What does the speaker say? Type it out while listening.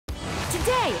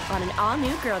Today on an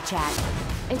all-new Girl Chat.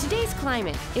 In today's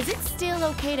climate, is it still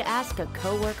okay to ask a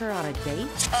coworker on a date?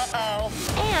 Uh-oh.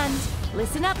 And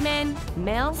listen up, men.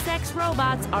 Male sex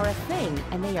robots are a thing,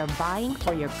 and they are vying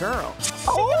for your girl.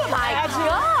 Oh my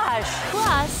gosh!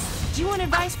 Plus, do you want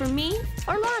advice from me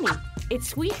or Loni? It's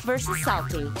sweet versus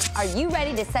salty. Are you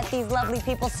ready to set these lovely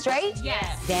people straight?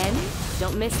 Yes. Then,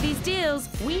 don't miss these deals.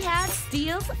 We have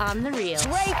steals on the reel.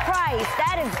 Great price.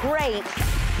 That is great.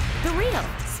 The reel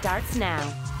starts now.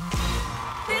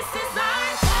 This is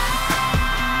our time.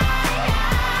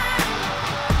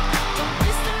 Don't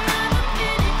miss another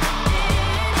minute.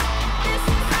 This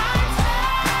is our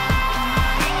time.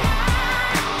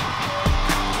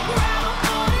 Grab a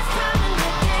hold, it's time to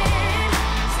look in.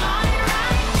 Start it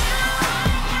right now.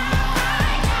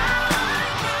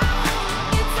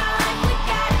 It's our life, we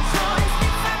got a choice.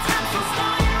 It's our time, so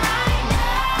start it right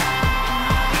now.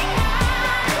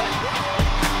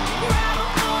 Grab a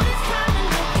hold, it's time to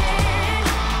look in.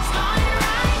 Start it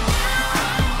right now.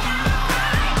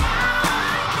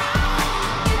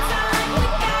 It's our life, we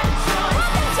got a choice.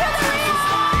 Welcome to the reel.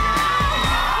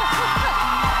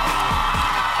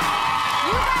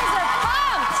 You guys are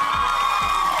pumped.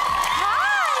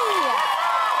 Hi.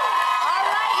 All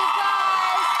right, you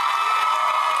guys.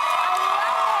 I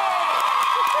love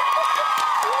it.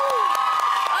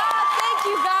 Oh, thank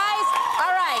you, guys.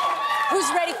 All right, who's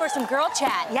ready for some girl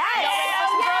chat? Yes.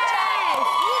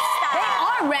 They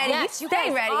are ready. Yes, you stay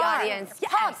guys ready, are. audience.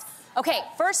 Yes. Okay,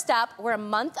 first up, we're a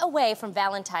month away from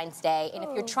Valentine's Day, and if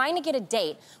you're trying to get a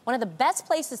date, one of the best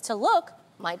places to look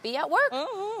might be at work.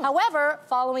 However,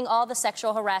 following all the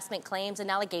sexual harassment claims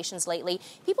and allegations lately,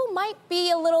 people might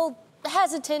be a little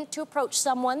hesitant to approach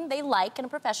someone they like in a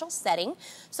professional setting.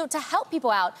 So to help people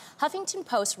out, Huffington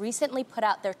Post recently put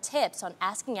out their tips on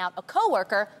asking out a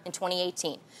coworker in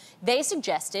 2018. They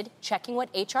suggested checking what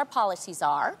HR policies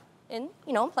are in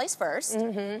place first,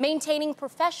 maintaining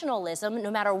professionalism no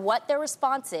matter what their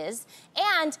response is,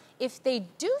 and if they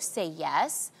do say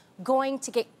yes, going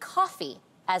to get coffee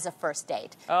as a first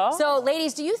date. Oh. So,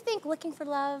 ladies, do you think looking for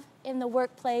love in the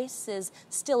workplace is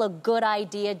still a good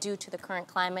idea due to the current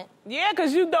climate? Yeah,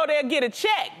 because you know they'll get a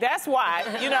check. That's why,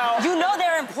 You know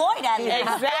they're employed at it.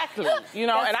 Exactly.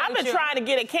 And I've been trying to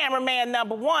get a cameraman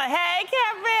number one. Hey,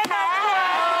 cameraman number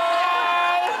one.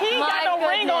 He ain't got no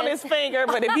ring on his finger,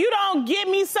 but if you don't give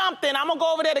me something, I'm going to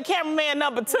go over there to cameraman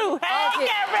number two. Hey,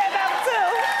 cameraman number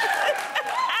two.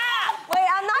 Wait,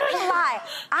 I'm not gonna lie.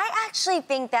 I actually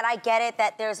think that I get it,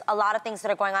 that there's a lot of things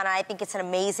that are going on, and I think it's an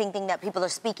amazing thing that people are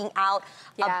speaking out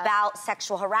about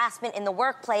sexual harassment in the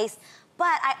workplace.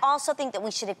 But I also think that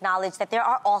we should acknowledge that there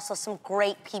are also some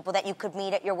great people that you could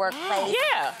meet at your workplace.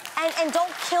 Yeah. And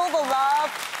don't kill the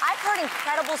love. I've heard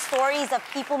incredible stories of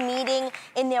people meeting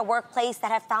in their workplace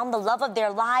that have found the love of their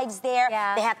lives there.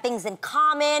 Yeah. They have things in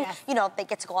common. Yes. They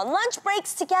get to go on lunch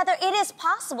breaks together. It is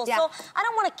possible. Yeah. So I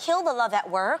don't want to kill the love at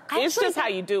work. It's just how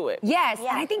you do it. Yes,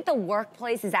 Yeah. and I think the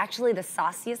workplace is actually the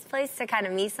sauciest place to kind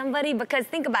of meet somebody, because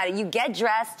think about it, you get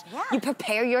dressed, you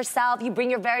prepare yourself, you bring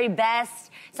your very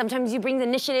best. Sometimes you bring the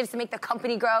initiatives to make the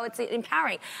company grow. It's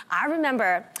empowering. I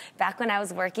remember back when I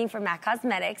was working for MAC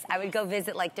Cosmetics, I would go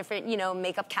visit like different,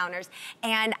 makeup counters,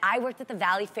 and I worked at the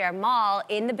Valley Fair Mall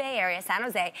in the Bay Area, San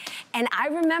Jose, and I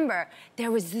remember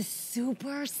there was this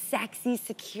super sexy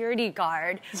security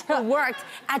guard who worked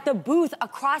at the booth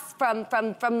across from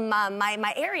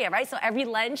my area, right? So every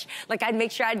lunch, I'd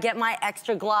make sure I'd get my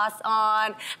extra gloss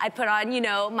on. I'd put on,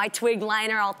 my twig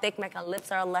liner all thick, my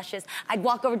lips are all luscious. I'd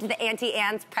walk over to the Auntie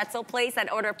Anne's pretzel place. I'd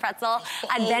order a pretzel.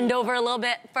 I'd bend over a little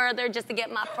bit further just to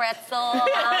get my pretzel.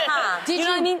 Did you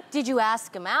know what I mean? Did you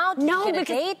ask him out? Did No, you get a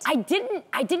because date?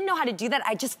 I didn't know how to do that.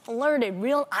 I just flirted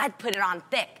I'd put it on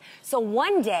thick. So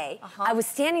one day, I was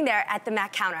standing there at the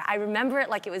Mac counter. I remember it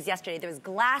like it was yesterday. There was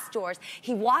glass doors.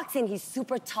 He walks in, he's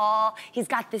super tall. He's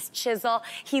got this chisel.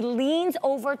 He leans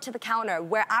over to the counter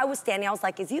where I was standing. I was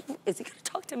like, is he gonna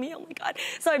talk to me? Oh my God.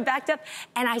 So I backed up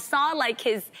and I saw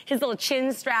his little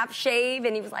chin strap shave,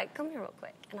 and he was like, come here real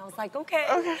quick. And I was like, okay.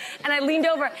 And I leaned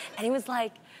over and he was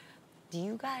like, do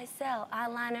you guys sell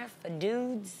eyeliner for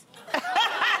dudes?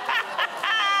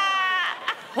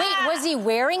 Wait, was he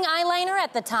wearing eyeliner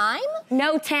at the time?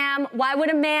 No, Tam. Why would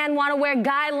a man want to wear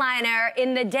guy liner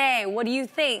in the day? What do you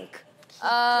think?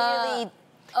 Clearly,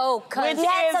 because he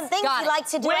had some things he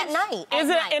liked to do at night. Is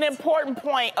it an important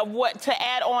point of what to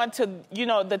add on to,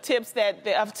 the tips that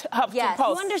Huffington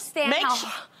Post? You understand Make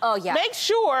how... Make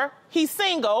sure he's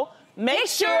single. make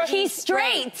sure he's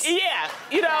straight. Yeah,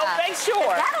 you know, make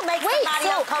sure. That'll make somebody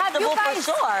uncomfortable for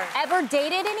sure. Ever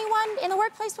dated anyone in the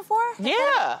workplace before?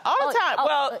 Yeah, all the time. Oh,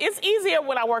 well, it's easier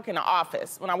when I work in the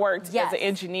office, when I worked as Yes. an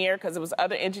engineer, because it was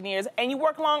other engineers, and you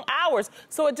work long hours,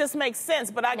 so it just makes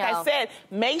sense. But like I said,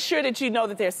 make sure that you know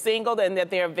that they're single and that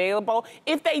they're available.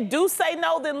 If they do say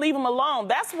no, then leave them alone.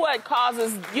 That's what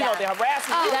causes, you know, the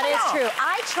harassment. Oh, that is true.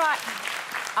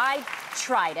 I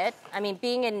tried it. I mean,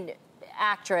 being an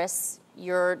actress,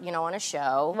 you're, you know, on a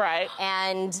show. Right.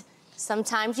 And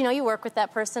sometimes, you know, you work with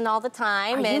that person all the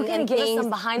time. Are you gonna give us some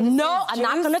behind the scenes No, I'm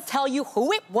not juice? gonna tell you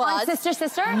who it was.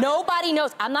 Sister? Nobody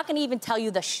knows. I'm not gonna even tell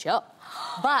you the show.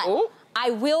 But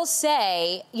I will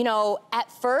say, you know,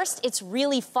 at first, it's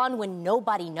really fun when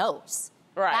nobody knows.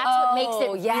 Right. That's what makes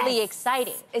it really yes.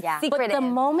 exciting. It's But secretive. the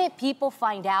moment people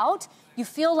find out, you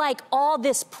feel like all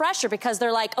this pressure because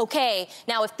they're like, okay,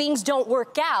 now if things don't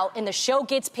work out and the show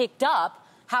gets picked up,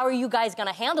 how are you guys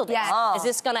gonna handle this? Yes. Is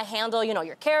this gonna handle, you know,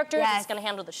 your characters? Is this gonna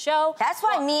handle the show? That's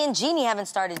why me and Jeannie haven't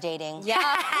started dating. Yeah.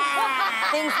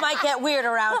 Things might get weird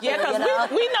around Yeah, here, because you know?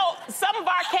 we know some of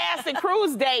our cast and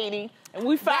crew's dating, and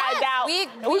we find out, we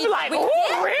and we be like, ooh,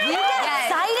 really? You get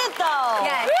excited though.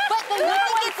 Yes. But the You number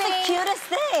think one it's thing, the cutest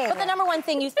thing. But the number one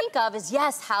thing you think of is,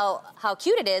 yes, how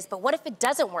cute it is, but what if it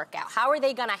doesn't work out? How are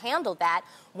they gonna handle that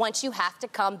once you have to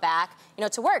come back, you know,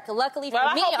 to work? Luckily for Well,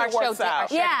 I me, hope our it show works did. Our out.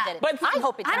 show Yeah. did it. But I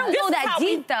hope it does. I don't This go is that how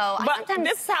deep, though. But Sometimes-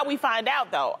 this is how we find out,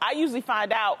 though. I usually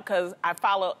find out because I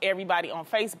follow everybody on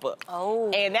Facebook. Oh.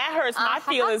 And that hurts my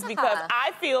feelings because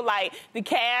I feel like the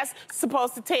cast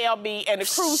supposed to tell me and the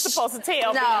crew's supposed to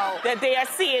tell me that they are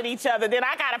seeing each other. Then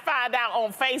I gotta find out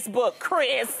on Facebook,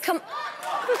 Chris.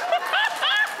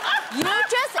 You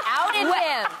just outed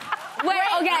him. Wait,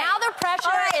 okay. Now the pressure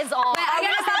is on. Wait, I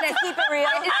gotta say this. Keep it real.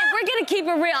 If we're gonna keep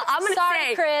it real, I'm gonna Sorry,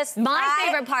 say, Chris. my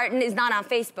favorite part is not on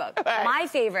Facebook. Right. My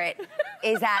favorite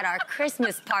is at our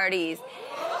Christmas parties.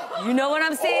 You know what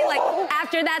I'm saying? Like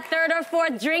after that third or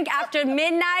fourth drink after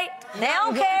midnight. They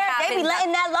don't care. They be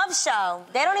letting that love show.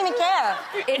 They don't even care.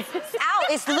 It's out.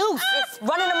 It's loose. It's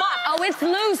running amok. Oh, it's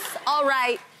loose. All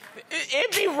right.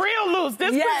 It'd be real loose.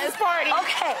 This Christmas party.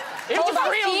 Okay. It was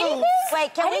real loose.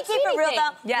 Wait, can we didn't keep see it real anything.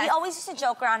 though? Yes. We always used to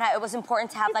joke around how it was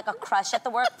important to have like a crush at the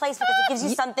workplace because it gives you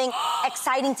something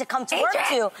exciting to come to work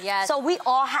to. Yes. So we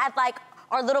all had like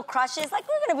our little crushes. Like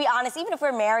we're gonna be honest, even if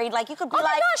we're married, like you could be Oh my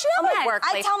like, gosh, you have a I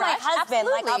workplace tell my crush. husband,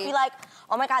 like I'll Absolutely. be like,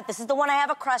 oh my God, this is the one I have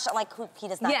a crush on. Like he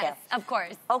does not Yes, care. of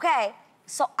course. Okay,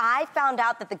 so I found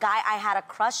out that the guy I had a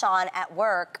crush on at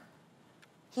work,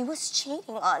 he was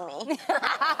cheating on me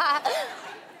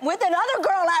with another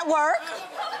girl at work.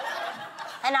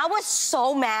 And I was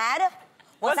so mad.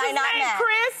 Was What's I his not name, mad?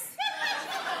 Chris?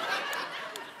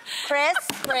 Chris?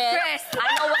 Chris. I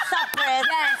know what's up, Chris.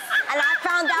 Yes. And I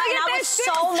found out Look and at I that was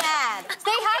so mad.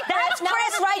 Say hi, That's Chris. Now Chris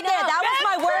everybody right there. knows. That was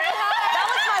my work. That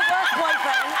was my work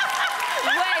boyfriend.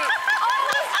 Wait.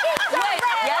 Wait.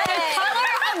 Yes. The color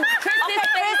of Chris's Okay,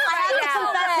 Chris, face I have right to now.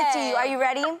 confess it to you. Are you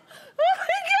ready? Oh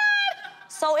my God.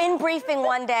 So in briefing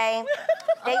one day,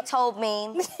 they told me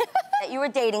that you were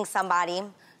dating somebody.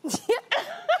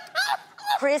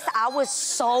 Chris, I was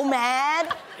so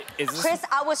mad. Chris,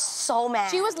 I was so mad.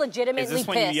 She was legitimately Is this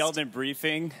when pissed. you yelled in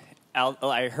briefing?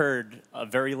 I heard a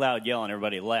very loud yell and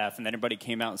everybody laughed, and then everybody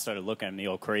came out and started looking at me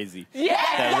all crazy. Yeah,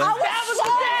 that was the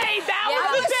day.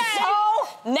 That was the day.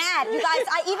 so mad. You guys,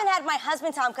 I even had my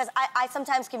husband tell him, because I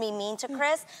sometimes can be mean to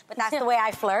Chris, but that's the way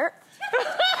I flirt.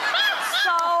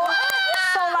 So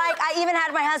like, I even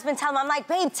had my husband tell him, I'm like,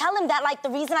 babe, tell him that, like, the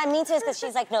reason I'm mean to is because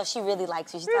she's like, no, she really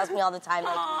likes you. She tells me all the time,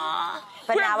 like,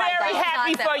 but We're now I very don't.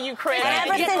 happy for you, Chris. And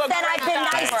ever You since do a then, I've great been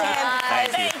job nice for to us. him.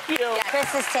 Thank you.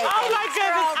 Chris is taken. Oh my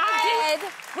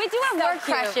goodness, We do have work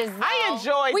cute. crushes. I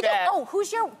enjoyed We do. that. Oh,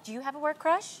 do you have a work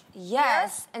crush?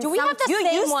 Yes. And Do we have the You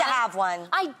same used one? to have one.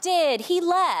 I did. He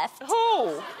left. Who?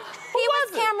 He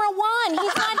was camera one.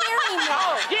 He's not here anymore.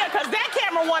 Oh, yeah, because that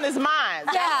camera one is mine.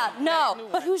 Yeah, no.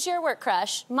 But who's your work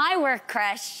crush? My work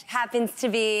crush happens to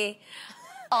be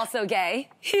also gay.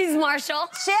 He's Marshall.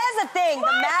 She has a thing. The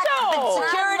Marshall!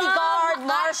 security guard,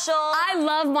 Marshall. I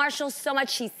love Marshall so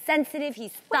much. He's sensitive.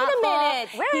 He's Wait a thoughtful. minute.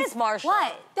 Where is Marshall?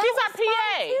 What? He's our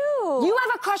PA. You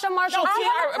have a crush on Marshall? No, I T-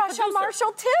 have a our crush on producer.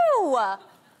 Marshall too.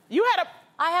 You had a...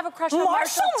 I have a crush on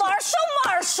Marshall, Marshall.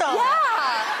 Marshall.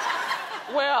 Yeah.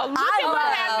 Well, look I at what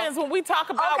love- happens when we talk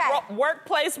about Okay.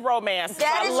 workplace romance.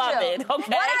 That I is love true. it,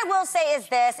 okay? What I will say is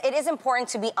this, it is important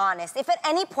to be honest. If at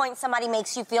any point somebody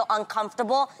makes you feel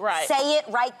uncomfortable, Right. say it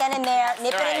right then and there,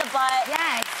 nip it in right. the butt,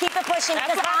 Yes. keep it pushing,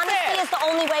 That's because what I honesty said. is the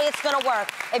only way it's gonna work.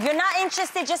 If you're not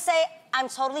interested, just say, I'm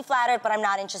totally flattered, but I'm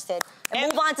not interested.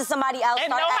 And move on to somebody else. And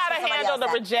know how to handle the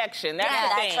rejection. That's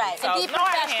the thing. That's right. And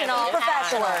be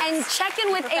professional. And check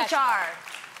in with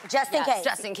HR. Just in case.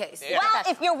 Just in case. Yeah. Well,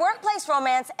 if your workplace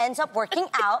romance ends up working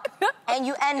out and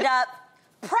you end up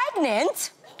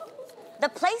pregnant, the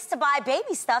place to buy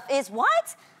baby stuff is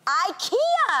what?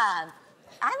 IKEA.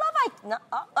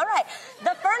 All right.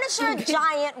 The furniture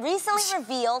giant recently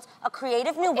revealed a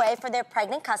creative new way for their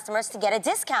pregnant customers to get a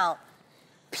discount.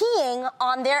 Peeing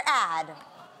on their ad.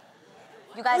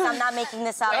 You guys, I'm not making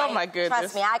this up. Oh, my goodness.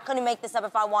 Trust me, I couldn't make this up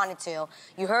if I wanted to.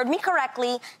 You heard me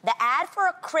correctly. The ad for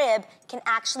a crib can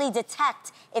actually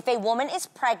detect if a woman is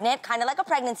pregnant, kind of like a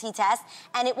pregnancy test,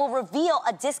 and it will reveal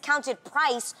a discounted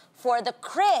price for the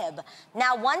crib.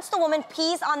 Now, once the woman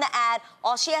pees on the ad,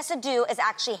 all she has to do is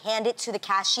actually hand it to the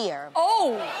cashier.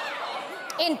 Oh,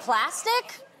 in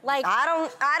plastic? Like I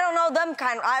don't know them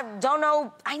kind. I don't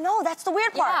know. I know that's the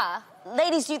weird part. Yeah.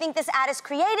 Ladies, do you think this ad is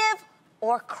creative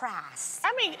or crass?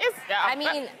 I mean, it's. I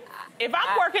mean, if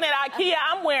I'm working at IKEA,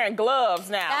 I'm wearing gloves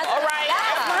now. All right.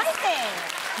 That's my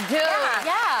thing. Dude.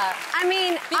 yeah. I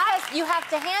mean, Because you have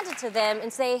to hand it to them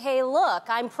and say, hey, look,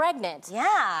 I'm pregnant.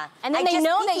 Yeah. And then I they just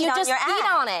know that peed you on just your peed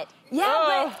ad. on it.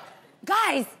 yeah, but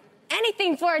guys,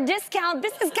 anything for a discount.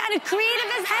 This is kind of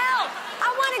creative as hell.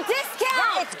 I want a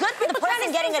discount. Yeah, it's good for the People trying person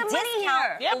to getting a save some money discount.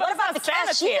 here. Yeah, But but what about the it's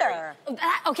not sanitary. cashier?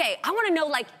 Okay, I want to know,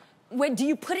 like, do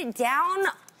you put it down?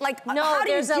 Like, No, how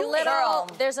do there's you a do it? little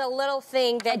there's a little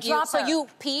thing that you so dropper. you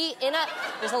pee in a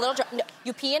there's a little no,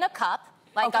 you pee in a cup,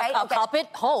 like Okay, a okay. cup at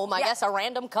home, I Yeah. guess a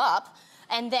random cup.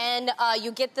 And then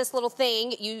you get this little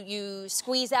thing, you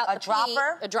squeeze out A the pee,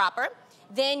 dropper? a dropper.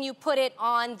 Then you put it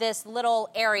on this little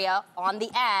area on the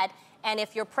ad, and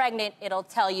if you're pregnant, it'll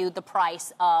tell you the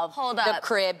price of Hold the up.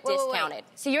 crib Wait, wait, wait. discounted.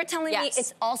 So you're telling me Yes.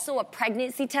 it's also a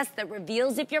pregnancy test that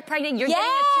reveals if you're pregnant? You're Yes.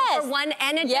 getting a 2-for-1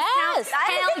 and a Yes. discount? I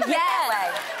didn't Hell think of it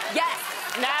that yes. Yes.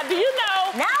 Now, do you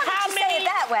know Now how that you many? say it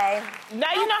that way.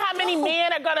 Now you know how many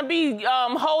men are gonna be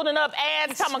holding up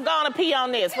ads? I'm gonna pee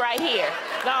on this right here.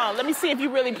 Go on, let me see if you're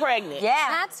really pregnant. Yeah.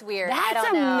 That's weird. I That's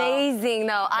don't know. amazing,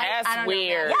 though. That's I don't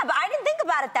weird. Yeah, but I didn't think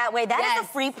about it that way. That is Yes. a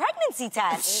free pregnancy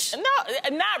test.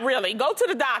 No, not really. Go to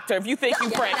the doctor if you think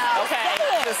you're pregnant. no. Okay.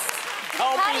 Yeah. Just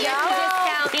How do you know?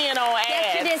 peeing on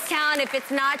Get your ads. discount if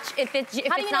it's not. If it's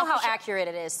How do you know not how for sure. accurate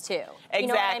it is, too? You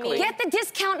know what I Exactly. mean? Get the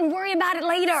discount and worry about it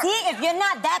later. See, if you're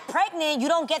not that pregnant, you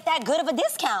don't get that good of a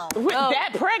discount. With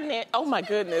that pregnant? Oh my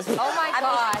goodness. Oh my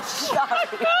gosh. Sorry.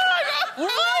 You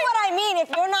know what I mean? If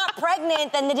you're not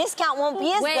pregnant, then the discount won't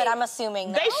be as Wait. good, I'm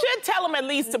assuming. They should tell them at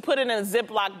least to put it in a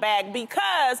Ziploc bag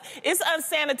because it's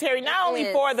unsanitary not only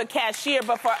is. for the cashier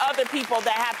but for other people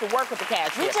that have to work with the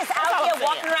cashier. You just That's all out I'm here saying.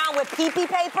 walking around with pee-pee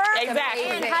paper? Exactly.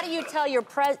 And how do you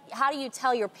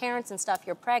tell your parents and stuff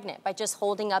you're pregnant? By just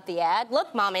holding up the ad?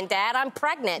 Look, Mom and Dad, I'm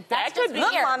pregnant. That's That could just be.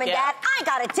 Look, weird. Mom and Yeah. Dad, I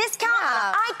got a discount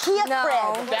on an IKEA No.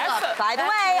 crib. That's By the that's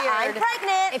way, I'm weird.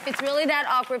 pregnant. If it's really that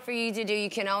awkward for you to do, you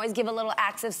can always give a little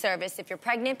acts of service. If you're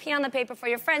pregnant, pee on the paper for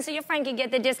your friend so your friend can get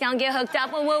the discount, get hooked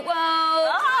up. Whoa, whoa, whoa.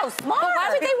 Oh, smart. But why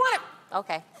would they want it?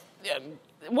 Okay.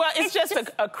 Well, it's just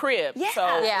a crib, Yeah. so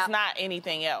Yeah. it's not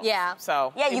anything else. Yeah.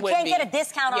 So Yeah, it you wouldn't can't get be- a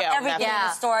discount on Yeah, everything in Yeah.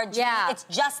 the store. G. Yeah. It's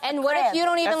just And the what if crib. you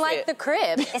don't even That's like it. the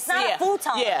crib? It's not Yeah. a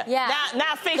futon. Yeah. Yeah.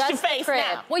 Now fix your Just the face crib.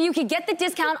 now. Well, you could get the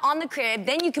discount on the crib,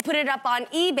 then you could put it up on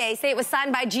eBay, say it was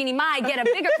signed by Jeannie Mai, get a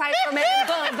bigger price from it, and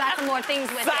boom, buy some more things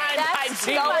with Signed it. by That's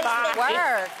Jeannie too much Mai.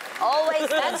 work. Always.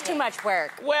 That's too much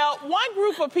work. Well, one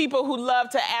group of people who love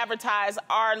to advertise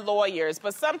are lawyers,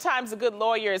 but sometimes a good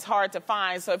lawyer is hard to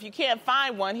find. So if you can't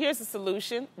find one, here's a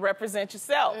solution: represent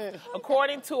yourself.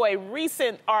 According to a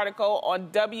recent article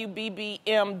on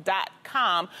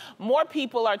WBBM.com, more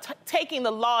people are taking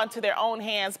the law into their own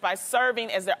hands by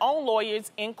serving as their own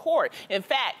lawyers in court. In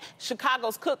fact,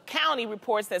 Chicago's Cook County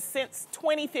reports that since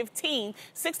 2015,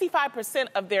 65%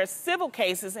 of their civil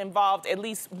cases involved at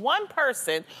least one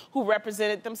person who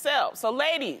represented themselves. So,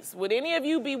 ladies, would any of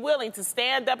you be willing to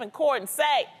stand up in court and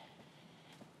say,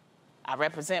 I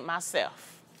represent myself?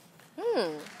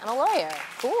 I'm a lawyer.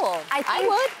 Cool. I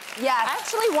would. Yes. I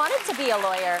actually wanted to be a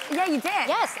lawyer. Yeah, you did.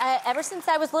 Yes, ever since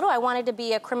I was little, I wanted to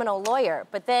be a criminal lawyer.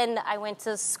 But then I went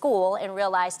to school and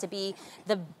realized to be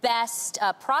the best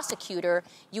prosecutor,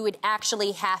 you would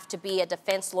actually have to be a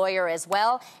defense lawyer as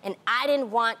well. And I didn't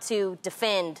want to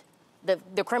defend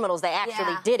the criminals that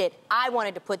actually Yeah. did it. I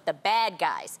wanted to put the bad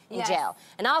guys in Yes. jail.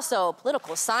 And also,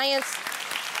 political science.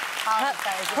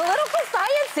 Political Political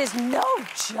science is no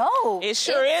joke. It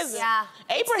sure is. Yeah.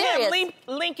 Abraham serious.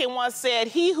 Lincoln once said,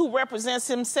 he who represents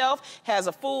himself has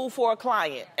a fool for a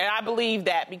client. And I believe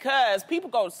that because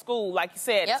people go to school, like you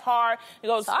said, Yep. it's hard to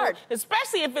go to school. hard.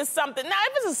 Especially if it's something, now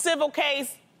if it's a civil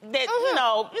case, that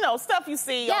you know, stuff you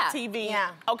see on TV.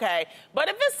 Yeah. Okay, but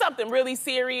if it's something really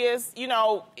serious, you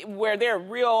know, where there are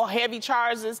real heavy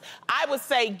charges, I would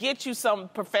say get you some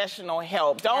professional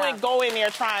help. Don't go in there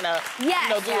trying to do it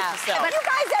yourself. Have you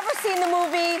guys ever seen the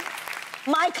movie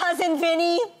My Cousin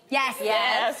Vinny? Yes.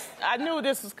 Yes, I knew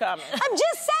this was coming. I'm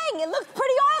just saying, it looked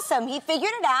pretty awesome. He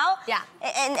figured it out. Yeah.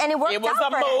 And it worked out. It was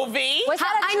for him. a movie. Was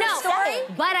that a true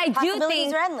story? But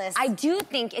Possibilities are endless. I do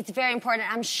think it's very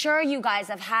important. I'm sure you guys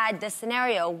have had this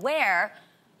scenario where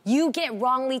you get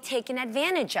wrongly taken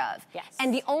advantage of. Yes.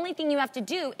 And the only thing you have to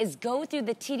do is go through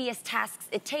the tedious tasks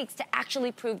it takes to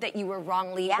actually prove that you were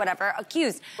wrongly, whatever,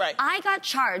 accused. Right. I got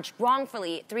charged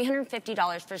wrongfully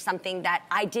 $350 for something that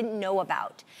I didn't know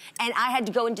about. And I had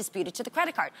to go and dispute it to the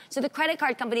credit card. So the credit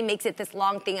card company makes it this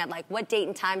long thing at like, what date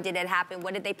and time did it happen?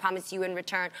 What did they promise you in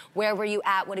return? Where were you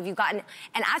at? What have you gotten?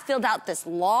 And I filled out this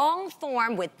long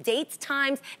form with dates,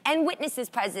 times, and witnesses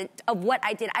present of what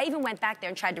I did. I even went back there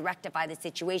and tried to rectify the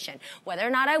situation. Whether or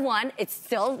not I won, it's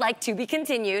still like to be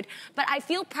continued. But I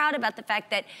feel proud about the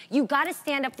fact that you got to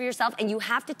stand up for yourself and you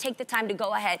have to take the time to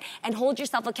go ahead and hold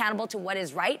yourself accountable to what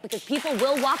is right, because people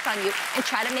will walk on you and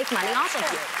try to make money off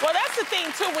of you. Well, that's the thing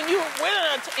too. When you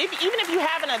even if you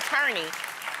have an attorney,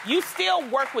 you still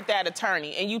work with that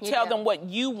attorney and you tell them what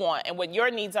you want and what your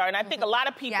needs are. And I think a lot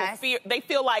of people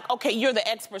feel like, okay, you're the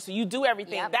expert, so you do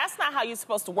everything. That's not how you're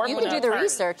supposed to work with an attorney. You can do the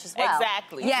research as well.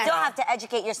 Exactly. You still have to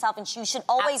educate yourself, and you should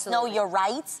always know your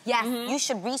rights. Yes. You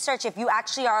should research. If you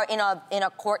actually are in a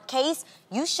court case,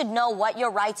 you should know what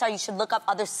your rights are. You should look up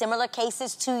other similar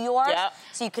cases to yours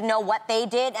so you can know what they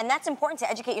did. And that's important to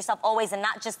educate yourself always and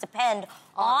not just depend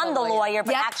on the lawyer,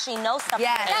 but actually know stuff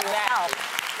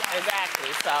yourself.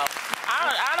 Exactly. So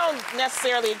I don't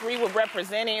necessarily agree with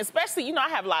representing, especially, you know, I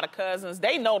have a lot of cousins.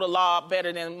 They know the law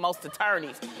better than most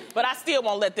attorneys, but I still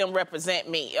won't let them represent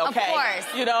me, okay? Of course.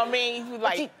 You know what I mean?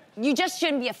 Like, you just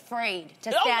shouldn't be afraid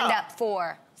to stand up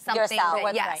for something. Yourself.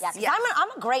 Yes.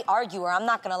 I'm a great arguer, I'm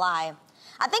not going to lie.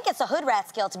 I think it's a hood rat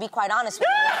skill, to be quite honest with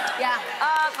you.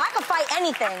 I could fight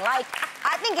anything. Like,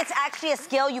 I think it's actually a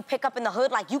skill you pick up in the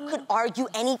hood. Like, you could argue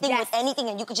anything with anything,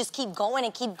 and you could just keep going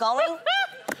and keep going.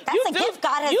 That's a gift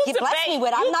God has blessed me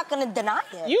with. I'm not going to deny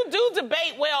it. You do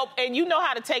debate well, and you know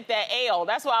how to take that L.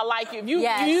 That's why I like you. If you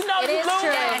know you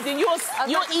lose, then you'll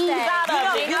ease out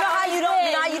of it. You know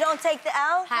how you don't take the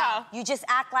L? How? You just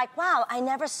act like, wow, I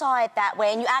never saw it that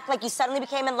way. And you act like you suddenly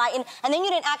became enlightened, and then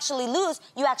you didn't actually lose.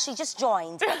 You actually just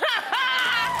joined.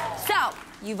 So,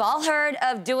 you've all heard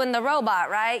of doing the robot,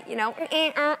 right? You know,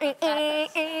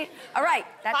 all right,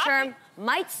 that term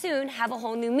might soon have a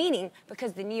whole new meaning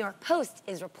because the New York Post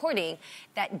is reporting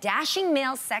that dashing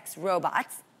male sex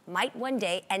robots might one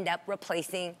day end up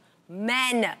replacing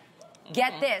men.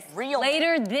 Get this.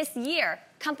 Later this year,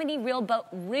 company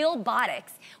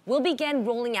Realbotics will begin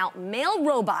rolling out male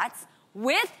robots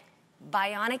with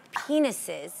bionic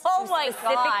penises to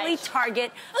specifically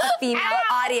target a female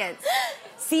audience.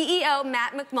 CEO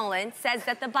Matt McMullen says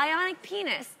that the bionic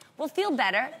penis will feel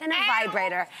better than a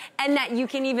vibrator, and that you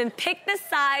can even pick the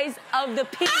size of the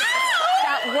penis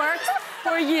that works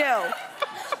for you.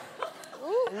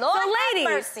 Lord so, ladies,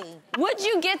 mercy. Would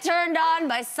you get turned on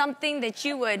by something that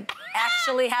you would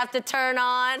actually have to turn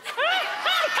on?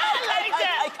 I like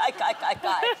that. I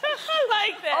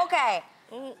like that. Okay.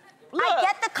 Look, I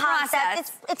get the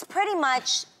concept. It's pretty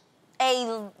much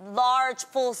a large,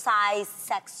 full-size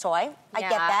sex toy. I get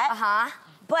that.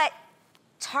 But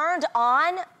turned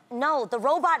on? No, the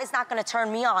robot is not going to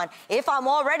turn me on. If I'm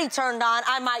already turned on,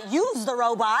 I might use the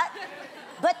robot.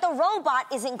 But the robot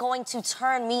isn't going to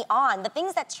turn me on. The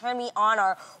things that turn me on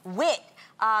are wit,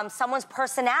 someone's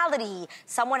personality,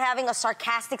 someone having a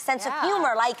sarcastic sense of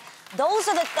humor. Like, those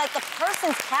are the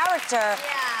person's character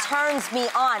turns me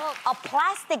on. Well, a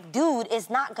plastic dude is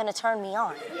not gonna turn me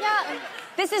on. Yeah,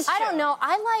 this is true. I don't know.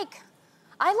 I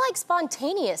like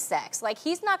spontaneous sex. Like,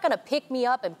 he's not gonna pick me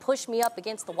up and push me up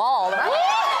against the wall, right?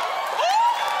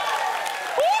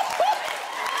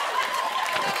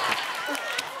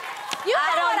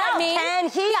 I don't know. Can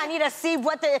he? I need to see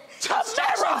what the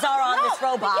instructions are on this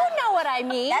robot. You know what I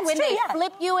mean. That's when true, they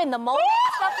flip you in the mold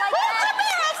and stuff like that.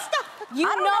 You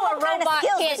know a robot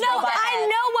can't do that. I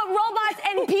know what robots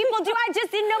and people do. I just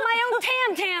didn't know my own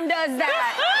Tam does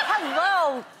that.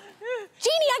 Hello.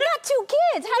 Jeannie, I got 2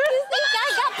 kids. How do you think I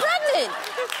got pregnant?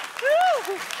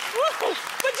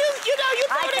 But you know, you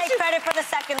I take credit for the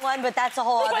second one, but that's a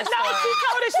whole other story. But no, she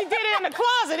told us she did it in the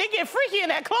closet. It get freaky in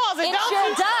that closet, It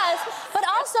sure does. But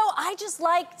also, I just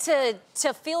like to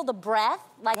feel the breath,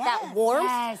 like that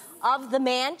warmth of the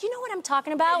man. Do you know what I'm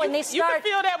talking about? When they start... You can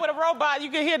feel that with a robot.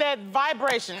 You can hear that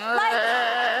vibration. Like,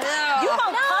 you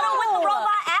gonna cuddle with the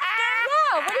robot after?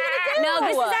 What are you gonna do? No,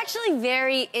 this is actually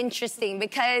very interesting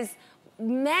because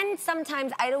men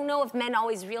sometimes, I don't know if men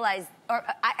always realize, or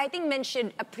I think men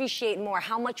should appreciate more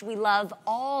how much we love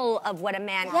all of what a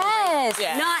man Yes. can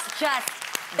bring. Not just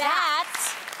that.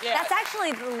 Yeah. That's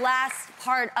actually the last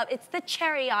part of, it's the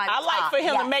cherry on top. I like for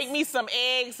him to Yes. make me some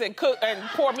eggs and cook and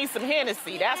pour me some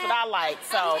Hennessy. That's what I like.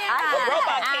 So Yeah. a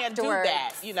robot can't do Afterwards.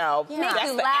 that, you know. Make That's you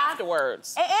the laugh.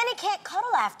 afterwards. And he can't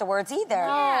cuddle afterwards either.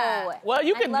 No. Well,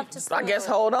 you I'd can, love to I guess,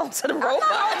 spoon. hold on to the I'm robot.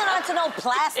 not holding on to no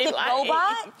plastic And, like,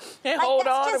 robot. and Like, hold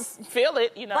that's on just- and feel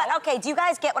it, you know. But okay, do you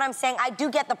guys get what I'm saying? I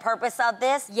do get the purpose of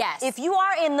this. Yes. If you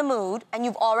are in the mood and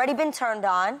you've already been turned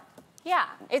on, Yeah.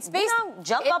 It's you basically know,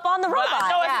 jump up on the But robot.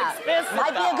 I know it's Yeah. expensive. Might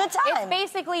be a though. good time. It's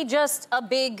basically just a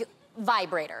big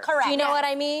vibrator. Correct. Do you know Yeah. what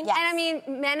I mean? Yeah. And I mean,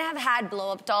 men have had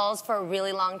blow-up dolls for a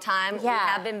really long time. Yeah. We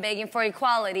have been begging for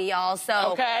equality, y'all. So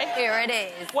Okay. here it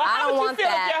is. Well, I how don't would you want feel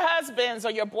that. if your husbands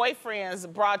or your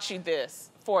boyfriends brought you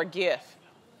this for a gift?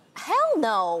 Hell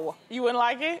no. You wouldn't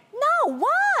like it? No,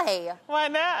 why? Why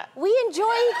not? We enjoy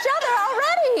each other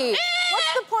already.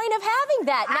 What's the point of having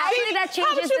that? Now, Actually, that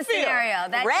how would changes you the feel? scenario.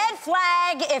 That Red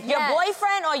flag if your Yes.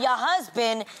 boyfriend or your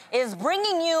husband is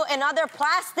bringing you another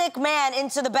plastic man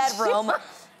into the bedroom.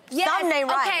 Yes. Something ain't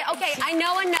right. Okay, I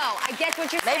know and know. I get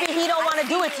what you're saying. Maybe he don't want to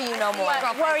do it to you no more.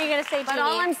 what were you going to say, But Jeannie?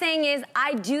 all I'm saying is,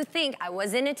 I do think, I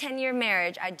was in a 10-year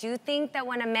marriage, I do think that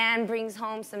when a man brings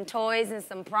home some toys and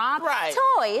some props, Right.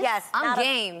 Toys? Yes, I'm not a-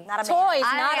 game. not a man. Toys,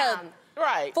 I not am.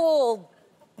 Right. a full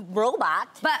robot.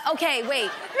 But okay, wait.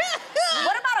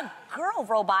 What about a girl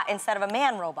robot instead of a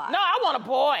man robot? No, I want a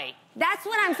boy. That's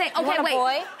what I'm saying. You Okay, want a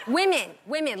wait. boy?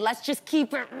 Women, let's just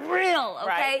keep it real, okay?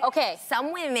 Right. Okay.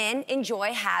 Some women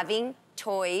enjoy having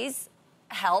toys,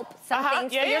 help, some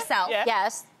things Yeah, for yeah, yourself. yeah.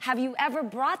 Yes. Have you ever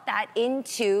brought that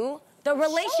into the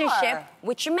relationship Sure.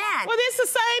 with your man? Well, it's the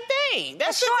same thing.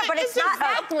 That's Sure, just, but it's just not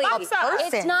exactly.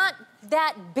 upside. It's not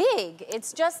that big.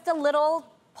 It's just a little.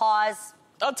 Pause.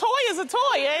 A toy is a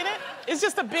toy, ain't it? It's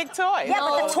just a big toy. Yeah,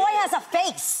 but the toy has a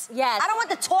face. Yes. I don't want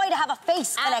the toy to have a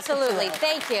face connected Absolutely. to it.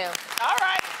 Thank you. All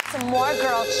right. Some more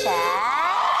girl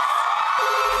chat.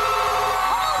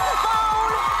 Hold the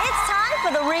phone. It's time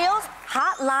for the Reels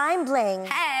Hotline Bling.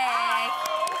 Hey.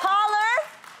 Caller.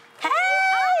 Hey.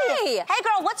 Hey. Hey,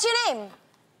 girl, what's your name?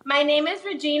 My name is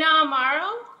Regina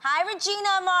Amaro. Hi, Regina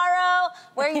Amaro.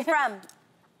 Where are you from?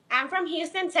 I'm from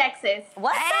Houston, Texas.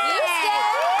 What's up? Houston.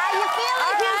 How you feeling,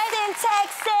 All right. Houston,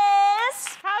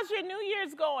 Texas? How's your New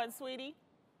Year's going, sweetie?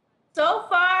 So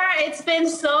far, it's been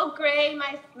so great.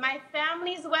 My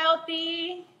family's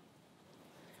wealthy.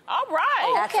 All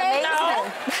right. That's Okay.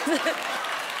 amazing.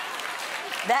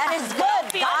 That is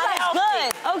good. God is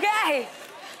good. Okay.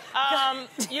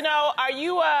 You know, are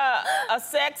you a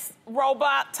sex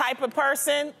robot type of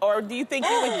person, or do you think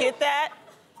you would get that?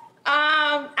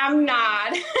 I'm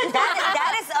not.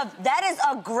 That is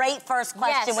a great first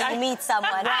question Yes. when you meet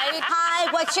someone. Right?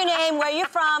 Hi, what's your name? Where you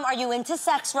from? Are you into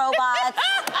sex robots?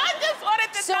 I just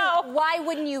wanted to So know. why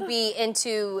wouldn't you be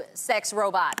into sex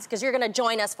robots? Because you're going to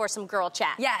join us for some girl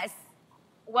chat. Yes.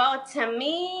 Well, to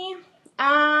me,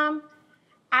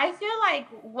 I feel like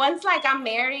once I'm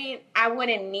married, I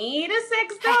wouldn't need a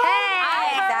sex doll.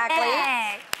 Exactly.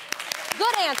 Hey.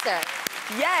 Good answer.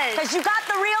 Yes. Because you got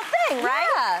the real thing, right?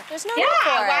 Yeah. There's no Yeah, need for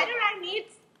why it. do I need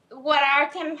what I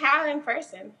can have in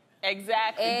person?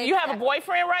 Exactly. Do you have a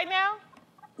boyfriend right now?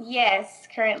 Yes,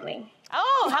 currently.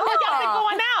 Oh, how long y'all been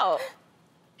going out?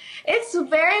 It's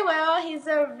very well. He's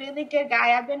a really good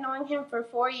guy. I've been knowing him for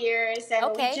 4 years, and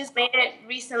Okay. we just made it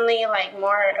recently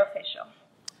more official.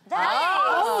 That's Oh,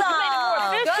 you made it more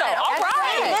awesome. official. Good. All That's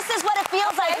right. good. This is what it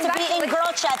feels like to be in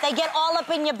girl chat. They get all up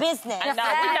in your business. I know,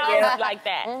 we know it's like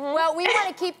that. Well, we want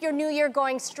to keep your new year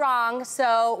going strong,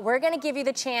 so we're going to give you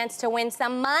the chance to win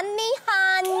some money,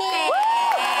 honey.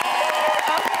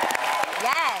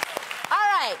 Yes. All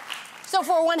right. So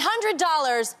for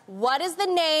 $100, what is the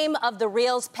name of the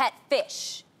Reel's pet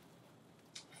fish?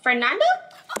 Fernando?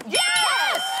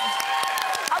 Yes!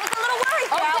 I was a little worried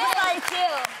there. I was like,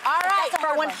 All right. That's a For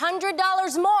hard one.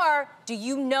 $100 more, do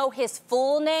you know his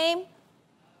full name?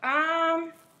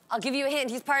 I'll give you a hint.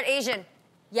 He's part Asian.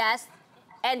 Yes.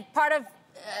 And part of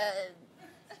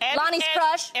And, Lonnie's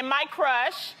crush. And my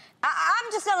crush.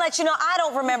 I'm just going to let you know I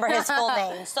don't remember his full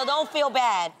name, so don't feel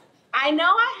bad. I know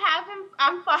I have him.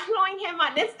 I'm following him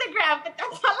on Instagram, but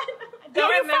that's all I know. I Yo, don't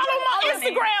you remember follow him on his full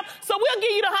name. Instagram, so we'll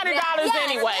give you the $100 Yes.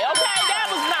 anyway. Okay, that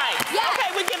was nice. Yes. Okay,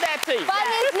 we give that to you. But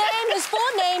his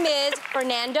full name is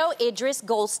Fernando Idris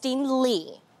Goldstein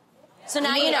Lee. So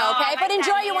now you know, okay? I But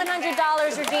enjoy can't your answer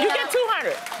 $100, Regina. You get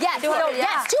 200. Yes.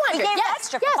 Yes, 200. We gave yes,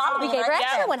 extra for yes. following, We gave her right?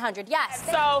 extra Yeah. 100. Yes.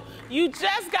 So you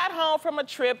just got home from a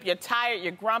trip, you're tired,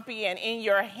 you're grumpy, and in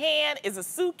your hand is a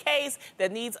suitcase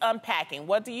that needs unpacking.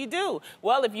 What do?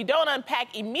 Well, if you don't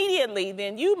unpack immediately,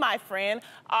 then you, my friend,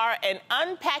 are an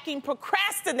unpacking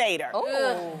procrastinator.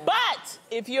 Ooh. But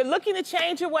if you're looking to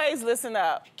change your ways, listen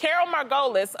up. Carol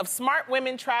Margolis of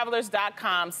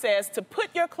SmartWomenTravelers.com says to put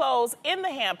your clothes in the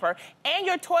hamper and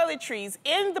your toiletries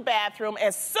in the bathroom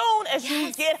as soon as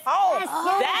you get home.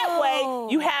 That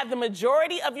way, you have the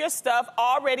majority of your stuff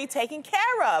already taken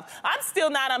care of. I'm still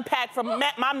not unpacked from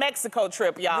my Mexico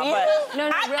trip, y'all. Really? But No,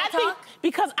 I real think, talk?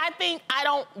 because I think I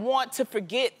don't want to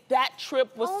forget that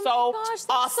trip was Oh so my gosh,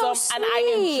 that's so awesome, and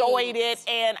I sweet. enjoyed it.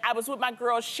 And I was with my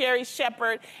girl Sherry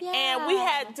Shepherd, and we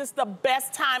had just the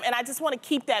best time. And I just want to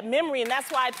keep that memory, and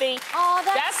that's why I think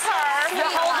that's so her. sweet. You're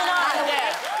holding on.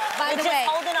 Yeah. By the You're way,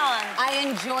 just holding on. I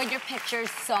enjoyed your pictures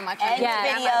so much. And Yeah.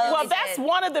 videos. Well, that's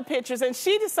one of the pictures, and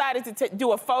she decided to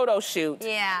do a photo shoot.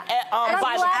 Yeah.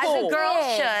 By the As a pool.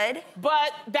 girl should.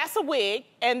 But that's a wig,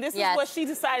 and this Yes. is what she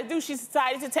decided to do. She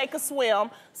decided to take a swim.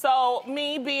 So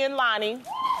me being Lonnie.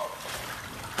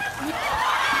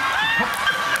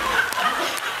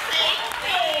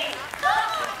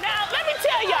 Now, let me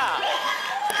tell y'all.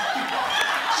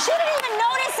 She didn't even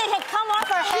notice it had come off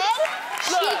her head.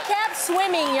 She kept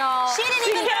swimming, y'all. She didn't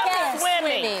She even kept notice.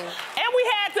 swimming. And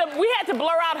we had to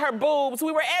blur out her boobs.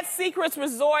 We were at Secrets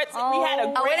Resorts. We had a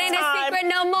great time. it ain't a secret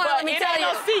no more, But let me it tell ain't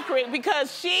no you. secret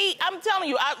because I'm telling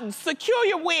you, secure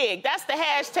your wig. That's the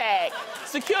hashtag.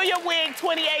 Secure your wig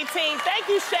 2018. Thank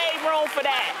you, Shade Room, for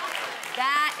that.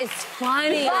 That is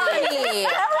funny. Funny.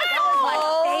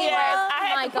 Yes, I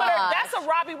had my to put her. gosh. That's a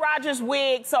Robbie Rogers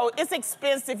wig, so it's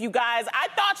expensive, you guys. I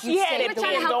thought she had saved it it.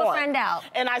 Trying to being help a done. friend out.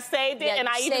 And I saved it, Yeah, and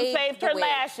I you even saved saved the her wig.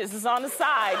 lashes. It's on the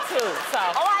side, too, so.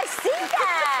 Oh, I see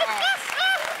that.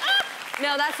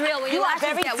 No, that's real. When You your are lashes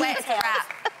very get wet, it's a detailed.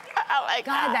 wrap. I like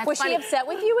God, that. that's Was funny. she upset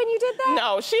with you when you did that?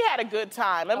 No, she had a good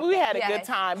time. I mean, we had a Yeah. good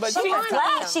time, but She she was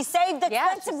glad. She saved the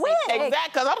expensive wig. exactly,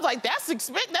 because I was like, that's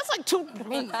expensive. That's like two. Okay,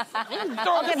 but These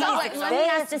let me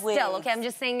ask this expensive still, wigs. okay? I'm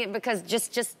just saying it because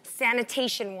just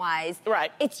sanitation-wise.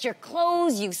 Right. It's your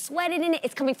clothes, you sweated in it,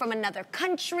 it's coming from another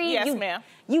country. Yes, you, ma'am.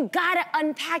 You gotta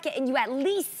unpack it and you at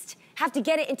least have to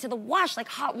get it into the wash like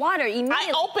hot water immediately.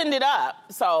 I opened it up,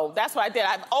 so that's what I did.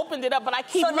 I've opened it up, but I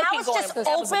keep So looking now it's going, just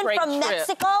that was a open great from trip.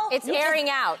 Mexico? It's airing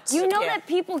out. You know Yeah. that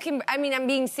people can, I mean, I'm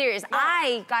being serious.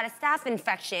 I got a staph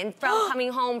infection from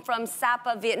coming home from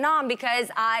Sapa, Vietnam, because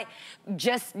I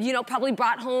just, probably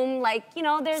brought home,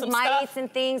 there's Some mites stuff.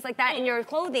 and things like that in your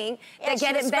clothing Yeah, that she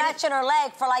get was embedded. scratching her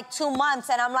leg for like 2 months,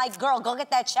 and I'm like, girl, go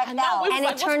get that checked out. we was And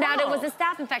like, it turned what's out it was wrong? a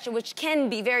staph infection, which can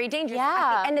be very dangerous. Yeah,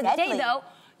 At the end of the deadly. day, though,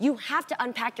 you have to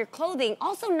unpack your clothing.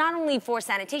 Also, not only for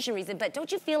sanitation reasons, but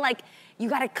don't you feel like you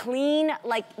gotta clean,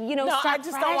 No, start I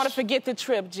just don't want to fresh? forget the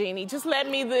trip, Jeannie. Just let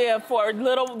me live for a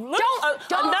little Don't.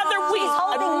 another week. She's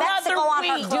holding Another Mexico on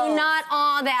her week. clothes. Do not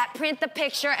all that. Print the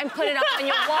picture and put it up on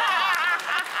your wall.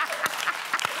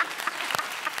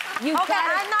 You Okay,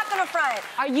 gotta- I'm not gonna front.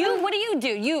 what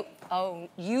do?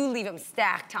 You leave them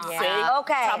stacked, huh? See?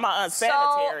 Okay. Talking about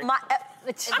unsanitary.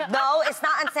 So no, it's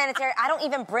not unsanitary. I don't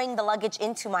even bring the luggage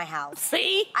into my house.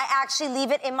 See? I actually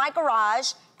leave it in my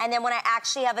garage, and then when I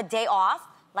actually have a day off,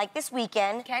 like this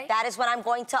weekend, Okay. that is when I'm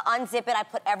going to unzip it. I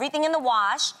put everything in the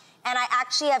wash, and I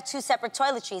actually have 2 separate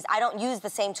toiletries. I don't use the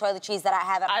same toiletries that I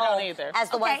have at I home don't either. as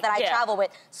the Okay. ones that I Yeah. travel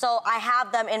with. So I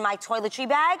have them in my toiletry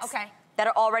bags Okay. that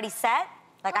are already set.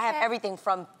 Like I have Okay. everything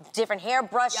from different hair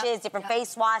brushes, Yep. different Yep.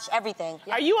 face wash, everything.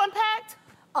 Are you unpacked?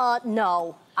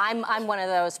 No. I'm one of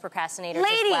those procrastinators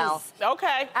Ladies. as well.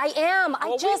 Okay. I am.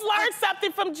 Well, we've learned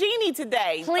something from Jeannie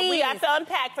today. Please. We have to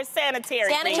unpack for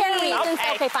sanitary Sanitary reasons?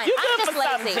 Okay, fine. You I'm good just for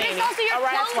something, lazy. Jeannie. It's also your All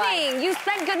right? clothing. You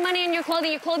spend good money on your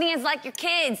clothing. Your clothing is like your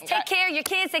kids. Take care of your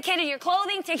kids, take care of your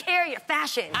clothing, take care of your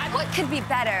fashion. What could be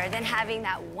better than having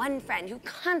that one friend who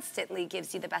constantly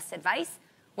gives you the best advice?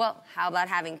 Well, how about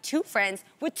having 2 friends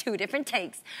with 2 different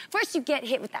takes? First, you get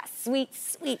hit with that sweet,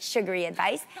 sweet, sugary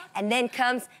advice, and then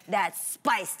comes that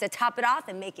spice to top it off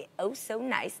and make it oh so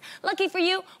nice. Lucky for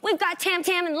you, we've got Tam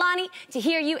and Loni to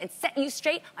hear you and set you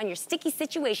straight on your sticky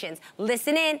situations.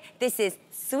 Listen in, this is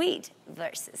Sweet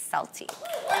versus Salty.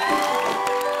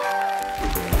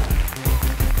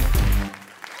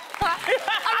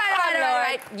 All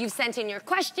right. You've sent in your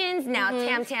questions. Now,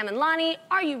 Tam and Loni,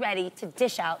 are you ready to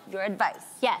dish out your advice?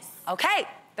 Yes. Okay.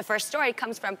 The first story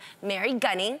comes from Mary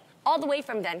Gunning, all the way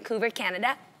from Vancouver,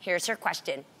 Canada. Here's her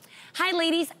question. Hi,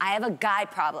 ladies. I have a guy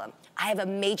problem. I have a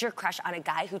major crush on a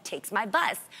guy who takes my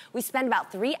bus. We spend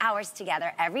about 3 hours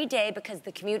together every day because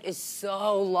the commute is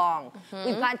so long.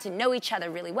 We've gotten to know each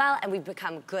other really well, and we've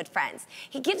become good friends.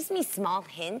 He gives me small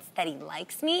hints that he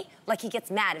likes me, like he gets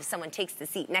mad if someone takes the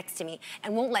seat next to me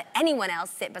and won't let anyone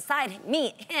else sit beside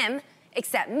him,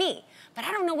 except me. But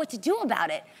I don't know what to do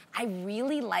about it. I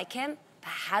really like him, but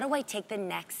how do I take the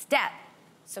next step?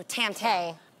 So Tam,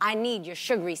 I need your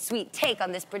sugary sweet take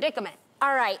on this predicament.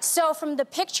 All right, so from the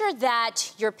picture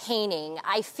that you're painting,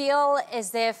 I feel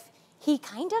as if he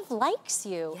kind of likes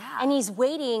you. Yeah. And he's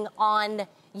waiting on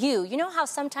you. You know how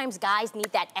sometimes guys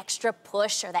need that extra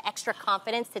push or that extra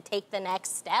confidence to take the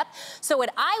next step? So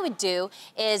what I would do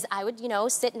is I would,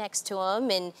 sit next to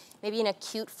him and maybe in a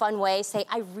cute, fun way say,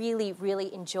 I really,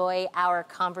 really enjoy our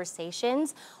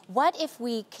conversations. What if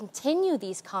we continue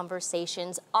these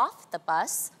conversations off the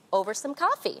bus over some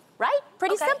coffee, right?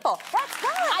 Pretty simple. That's good.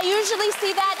 I usually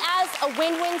see that as a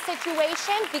win-win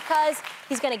situation because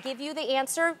he's gonna give you the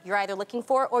answer you're either looking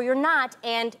for or you're not,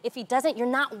 and if he doesn't, you're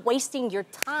not wasting your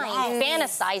time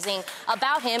fantasizing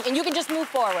about him, and you can just move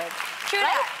forward. True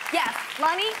that. Yes.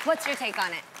 Loni, what's your take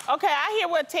on it? Okay, I hear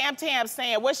what Tam's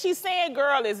saying. What she's saying,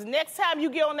 girl, is next time you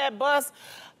get on that bus,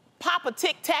 pop a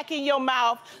Tic Tac in your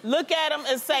mouth, look at him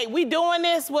and say, we doing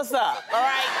this? What's up, all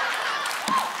right?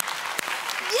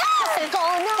 Yes!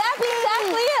 That's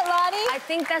exactly it, Loni. I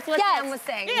think that's what Tam was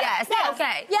saying. Yes.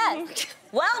 Okay. Yes.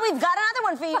 Well, we've got another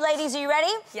one for you, ladies. Are you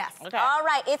ready? Yes. Okay. All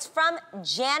right, it's from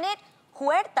Janet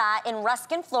Huerta in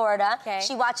Ruskin, Florida. Okay.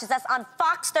 She watches us on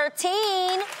Fox 13.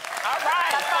 All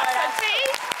right, Fox 13.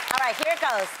 All right, here it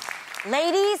goes.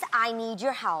 Ladies, I need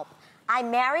your help. I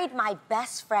married my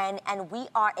best friend, and we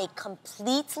are a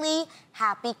completely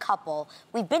happy couple.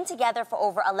 We've been together for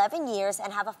over 11 years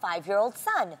and have a 5-year-old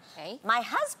son. Okay. My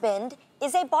husband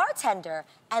is a bartender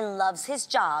and loves his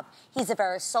job. He's a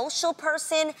very social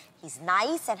person. He's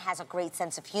nice and has a great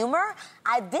sense of humor.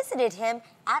 I visited him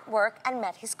at work and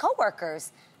met his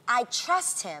coworkers. I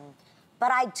trust him,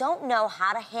 but I don't know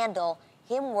how to handle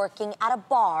him working at a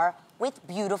bar with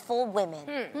beautiful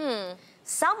women.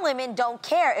 Some women don't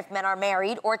care if men are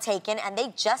married or taken, and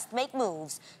they just make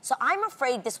moves. So I'm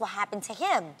afraid this will happen to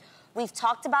him. We've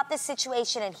talked about this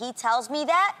situation, and he tells me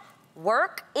that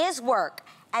work is work,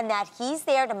 and that he's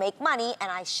there to make money,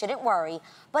 and I shouldn't worry.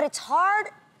 But it's hard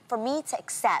for me to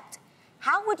accept.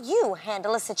 How would you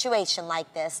handle a situation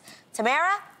like this?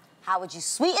 Tamera, how would you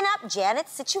sweeten up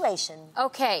Janet's situation?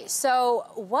 Okay, so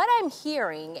what I'm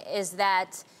hearing is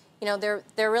that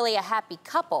they're really a happy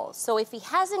couple. So if he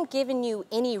hasn't given you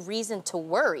any reason to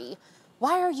worry,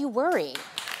 why are you worrying?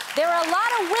 There are a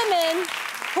lot of women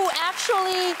who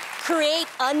actually create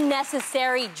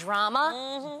unnecessary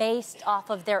drama based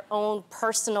off of their own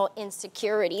personal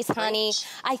insecurities, honey.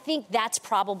 I think that's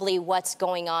probably what's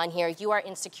going on here. You are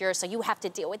insecure, so you have to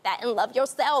deal with that and love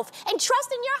yourself and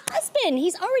trust in your husband.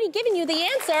 He's already given you the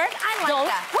answer. I like Don't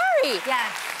that. worry.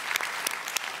 Yes.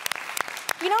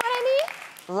 You know what I mean?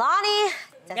 Lonnie,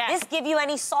 does Yes. this give you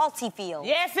any salty feels?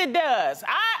 Yes, it does.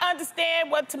 I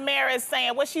understand what Tamera is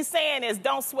saying. What she's saying is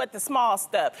don't sweat the small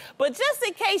stuff. But just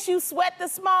in case you sweat the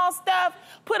small stuff,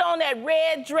 put on that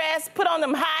red dress, put on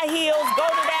them high heels, go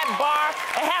to that bar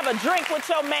and have a drink with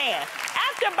your man.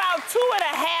 After about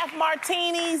 2.5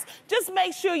 martinis, just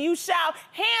make sure you shout,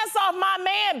 hands off my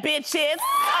man, bitches,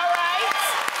 all right?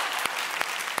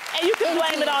 And you can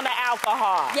blame it on the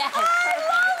alcohol. Yes. I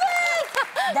love it!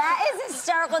 That is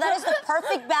hysterical. That is the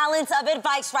perfect balance of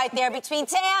advice right there between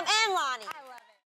Tam and Lonnie.